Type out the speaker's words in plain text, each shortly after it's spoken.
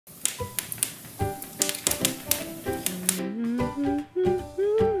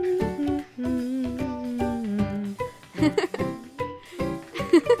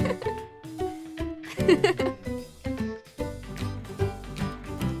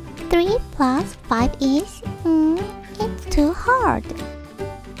3 plus 5 is... it's too hard.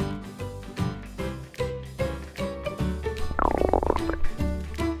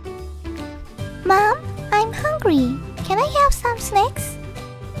 Mom, I'm hungry. Can I have some snacks?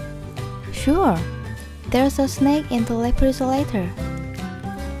 Sure. There's a snack in the refrigerator.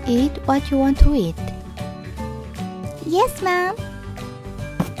 Eat what you want to eat. Yes, Mom.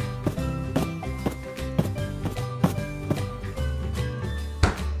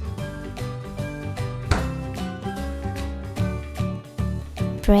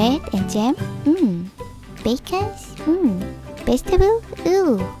 Bread and jam, bacons, vegetable,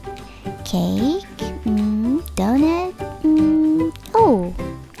 cake, donut, oh,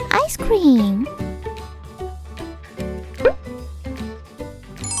 ice cream.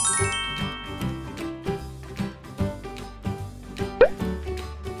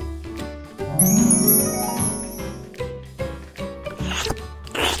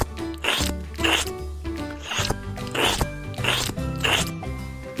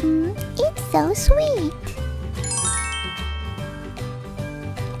 It's so sweet.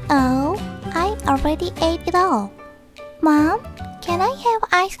 Oh, I already ate it all. Mom, can I have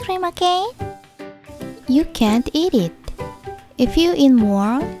ice cream again? You can't eat it. If you eat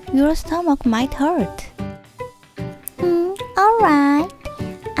more, your stomach might hurt. Alright.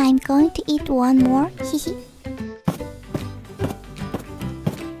 I'm going to eat one more.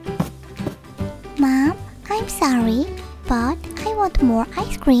 Mom, I'm sorry, but I want more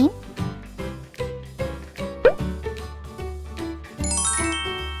ice cream.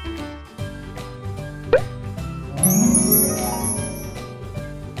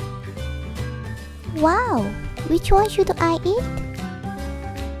 Wow, which one should I eat?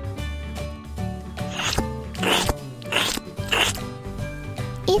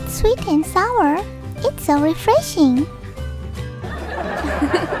 It's sweet and sour. It's so refreshing.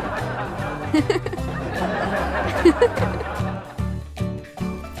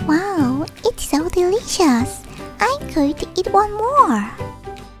 Wow, it's so delicious. I'm going to eat one more.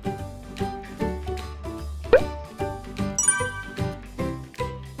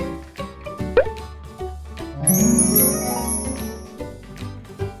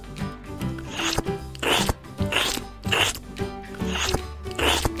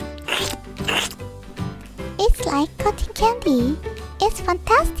 It's like cotton candy. It's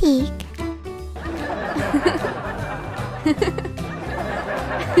fantastic.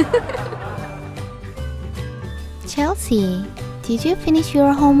 Chelsea, did you finish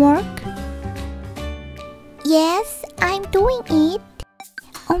your homework? Yes, I'm doing it.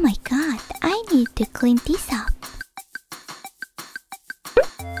 Oh my god, I need to clean this up.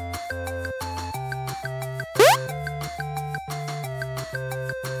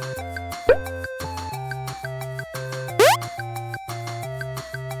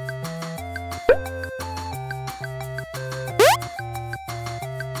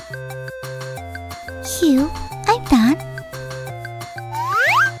 Phew, I'm done.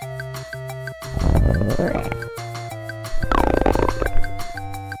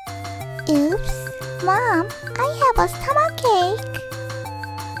 Oops, Mom, I have a stomachache.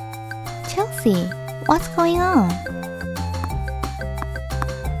 Chelsea, what's going on?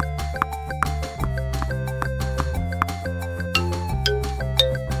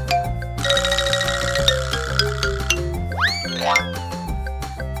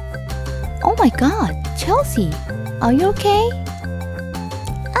 Oh my god, Chelsea, are you okay?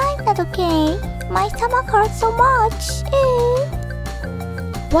 I'm not okay. My stomach hurts so much.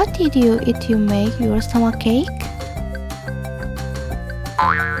 What did you eat to make your stomach ache?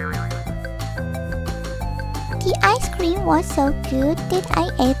 The ice cream was so good that I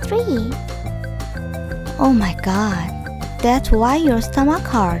ate 3. Oh my god, that's why your stomach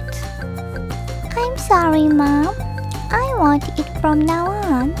hurts. I'm sorry, Mom. I won't eat from now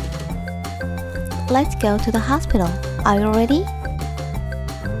on. Let's go to the hospital. Are you ready?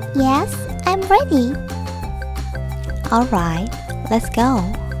 Yes, I'm ready. Alright, let's go.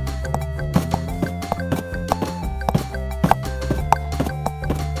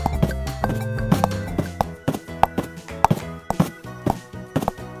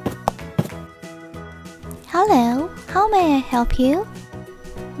 Hello, how may I help you?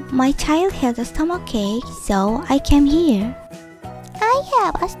 My child has a stomachache, so I came here. I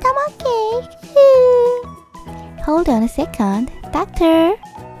have a stomachache. Hold on a second, doctor.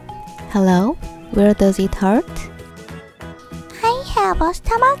 Hello, where does it hurt? I have a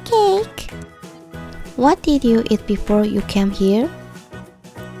stomachache. What did you eat before you came here?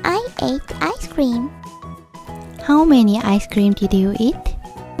 I ate ice cream. How many ice cream did you eat?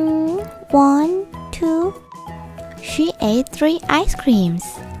 1, 2. She ate 3 ice creams.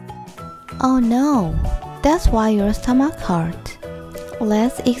 Oh no, that's why your stomach hurt.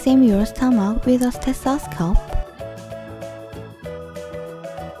 Let's examine your stomach with a stethoscope.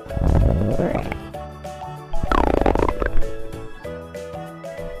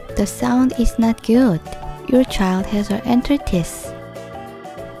 The sound is not good. Your child has an enteritis.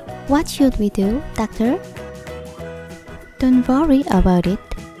 What should we do, doctor? Don't worry about it.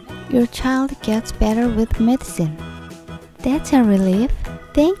 Your child gets better with medicine. That's a relief.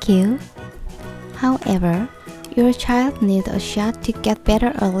 Thank you. However, your child needs a shot to get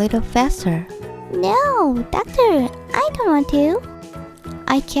better a little faster. No, doctor, I don't want to.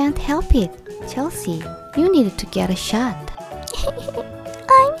 I can't help it. Chelsea, you need to get a shot.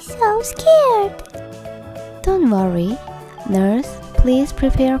 I'm so scared. Don't worry. Nurse, please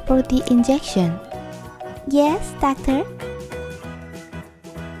prepare for the injection. Yes, doctor.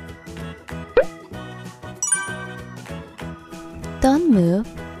 Don't move,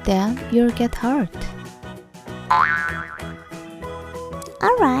 then you'll get hurt.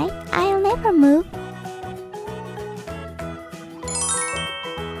 Alright, I'll never move.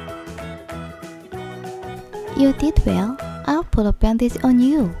 You did well. I'll put a bandage on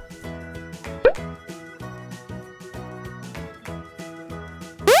you.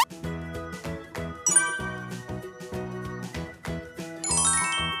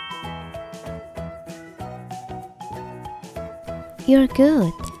 You're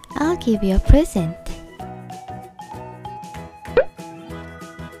good. I'll give you a present.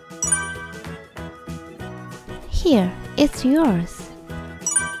 Here, it's yours.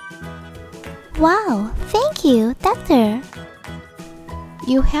 Wow, thank you, doctor.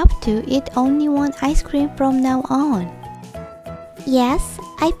 You have to eat only one ice cream from now on. Yes,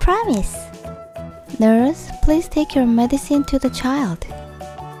 I promise. Nurse, please take your medicine to the child.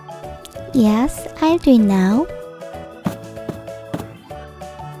 Yes, I'll do it now.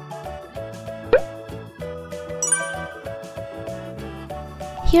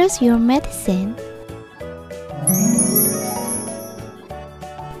 Here's your medicine.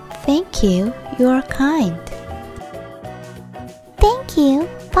 Thank you. You are kind. Thank you.